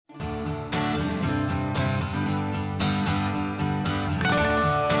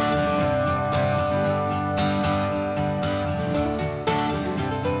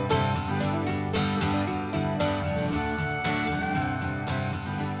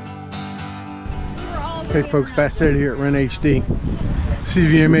Hey folks, Fast Eddie here at Rent HD.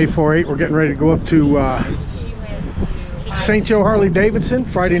 CVMA 48. We're getting ready to go up to St Joe Harley Davidson,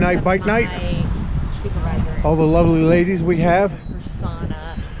 Friday night bike night. All the lovely ladies we have.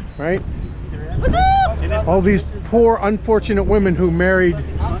 Right? What's up? All these poor, unfortunate women who married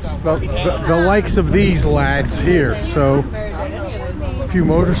the likes of these lads here. So, a few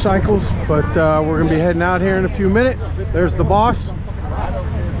motorcycles, but we're going to be heading out here in a few minutes. There's the boss.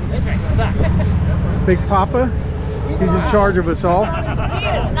 Big Papa, he's in charge of us all. He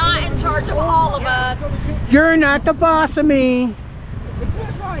is not in charge of all of us. You're not the boss of me.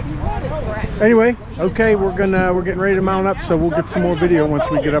 Anyway, okay, we're getting ready to mount up, so we'll get some more video once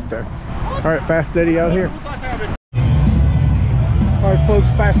we get up there. All right, Fast Eddie out here. All right, folks,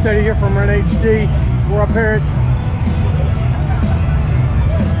 Fast Eddie here from Rent HD. We're up here at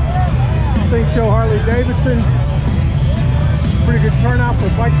St Joe Harley Davidson. Pretty good turnout for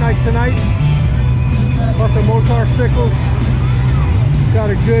bike night tonight. Lots of motorcycles. Got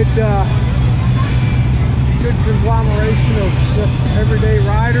a good conglomeration of just everyday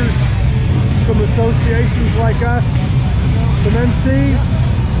riders. Some associations like us. Some MCs.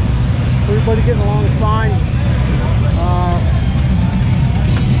 Everybody getting along fine.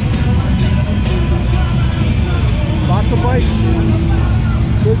 Lots of bikes.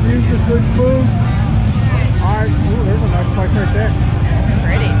 Good music, good food. Alright, ooh, there's a nice bike right there. That's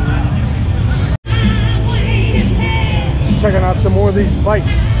pretty. Checking out some more of these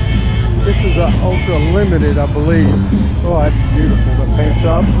bikes. This is a Ultra Limited, I believe. Oh, that's beautiful. The paint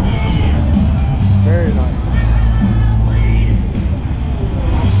job. Very nice.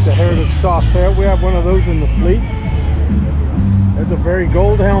 The Heritage Soft Tail. We have one of those in the fleet. It's a very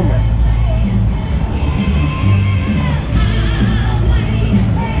gold helmet.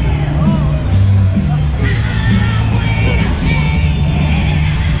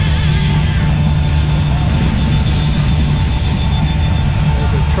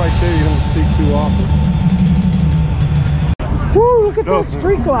 Right there, you don't see too often. Woo, look at that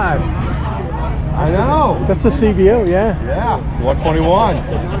street glide. I know. That's a CVO, yeah. Yeah, 121.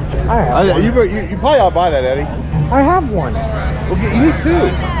 I have one. You probably ought to buy that, Eddie. I have one. Okay, you need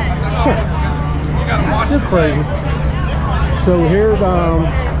two. Shit. You're crazy. So here,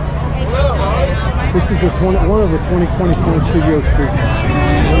 this is one of the 2024 CVO street glides.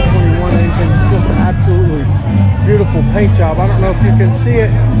 121 engine, just an absolutely beautiful paint job. I don't know if you can see it.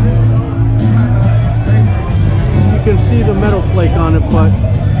 You can see the metal flake on it, but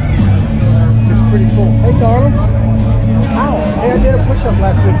it's pretty cool. Hey, darling. Ow. Hey, I did a push-up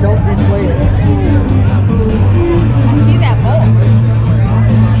last week. Don't deflate it. See that bolt?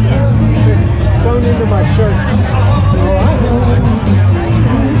 It's sewn into my shirt. All right.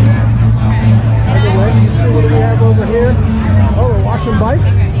 Anyway, you see what we have over here? Oh, we're washing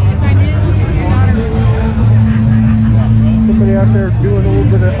bikes. Somebody out there doing a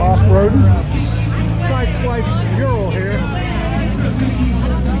little bit of off-roading. Sideswipes Euro here.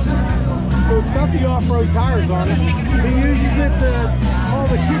 So it's got the off-road tires on it. He uses it to haul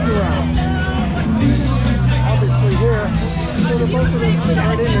the kids around. Obviously here, so the both of them fit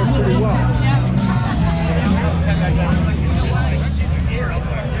right in there pretty well.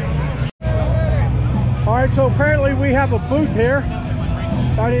 Alright, so apparently we have a booth here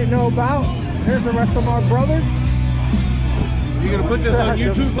I didn't know about. Here's the rest of our brothers. You gonna put this on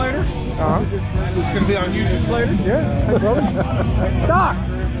YouTube later? This gonna be on YouTube later? Yeah, hey brother. Doc,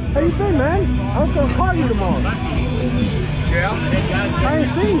 how you been, man? I was gonna call you tomorrow. Yeah? I ain't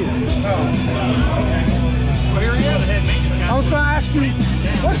seen you. Oh. Well, here he is. I was gonna ask you,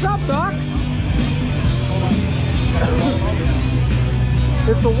 what's up, Doc?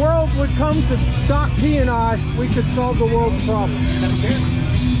 If the world would come to Doc T and I, we could solve the world's problems.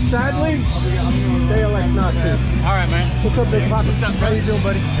 Sadly, they elect not to. All right, man. What's up, Big Papa? What's up, How you doing,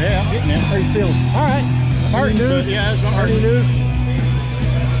 buddy? Yeah, I'm getting there. How you feeling? All right. Any news? Yeah, it's gonna hurt. Any news?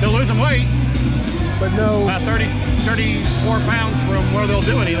 Still losing weight. But no. About 34 pounds from where they'll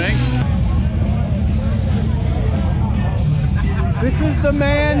do anything. This is the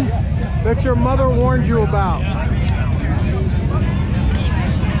man that your mother warned you about.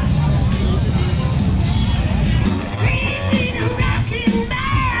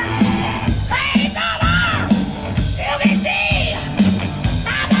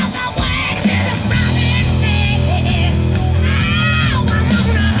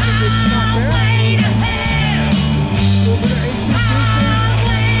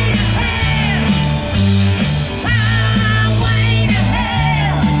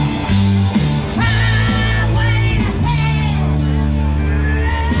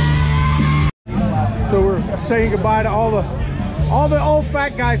 saying goodbye to all All the old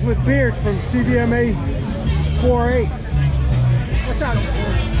fat guys with beards from CVMA 4-8. Watch out.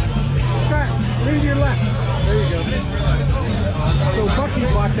 Scott, lean to your left. There you go. So Bucky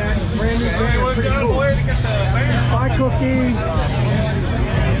bought that brand new banner. Pretty cool. Bye, Cookie.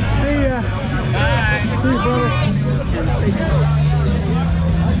 See ya. Bye. See you, brother.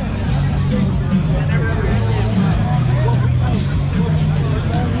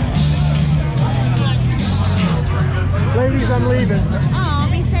 Ladies, I'm leaving. Oh,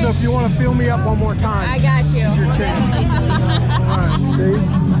 be safe. So if you want to fill me up one more time, I got you. it's your chance. Alright, see?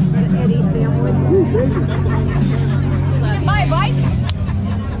 My bike.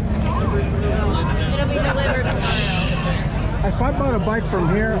 It'll be delivered tomorrow. If I bought a bike from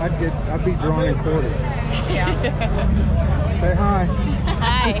here, I'd be drawn and quartered. Yeah. Say hi.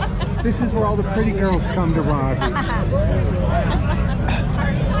 Hi. This is where all the pretty girls come to ride.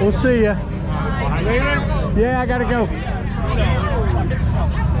 We'll see ya. Yeah, I gotta go.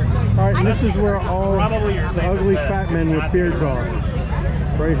 Alright, and this is where all the ugly fat men with beards are.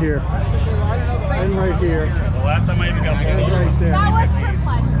 Right here. And right here. The last time I even got And right there. That was trip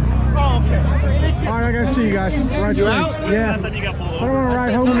plan. Oh, okay. Alright, I gotta see you guys. Right You soon. out? Yeah. last time you got pulled I over? don't want to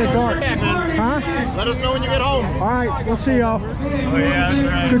ride home in the dark. Huh? Let us know when you get home. Alright, we'll see y'all. Oh yeah, that's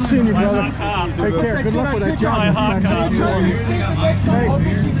right. Good seeing you, My brother. hot cop. Take care. Good luck with that job. My hot cop. Hey.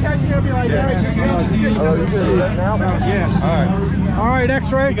 Catch me, I'll be like, Yeah. Alright,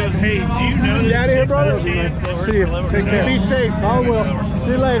 X-Ray. He goes, hey, do you know this? You outta here, brother? Chance that we're See you. delivered Take care. Be safe. I will.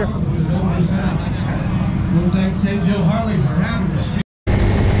 See you later. We'll thank St Joe Harley for having us.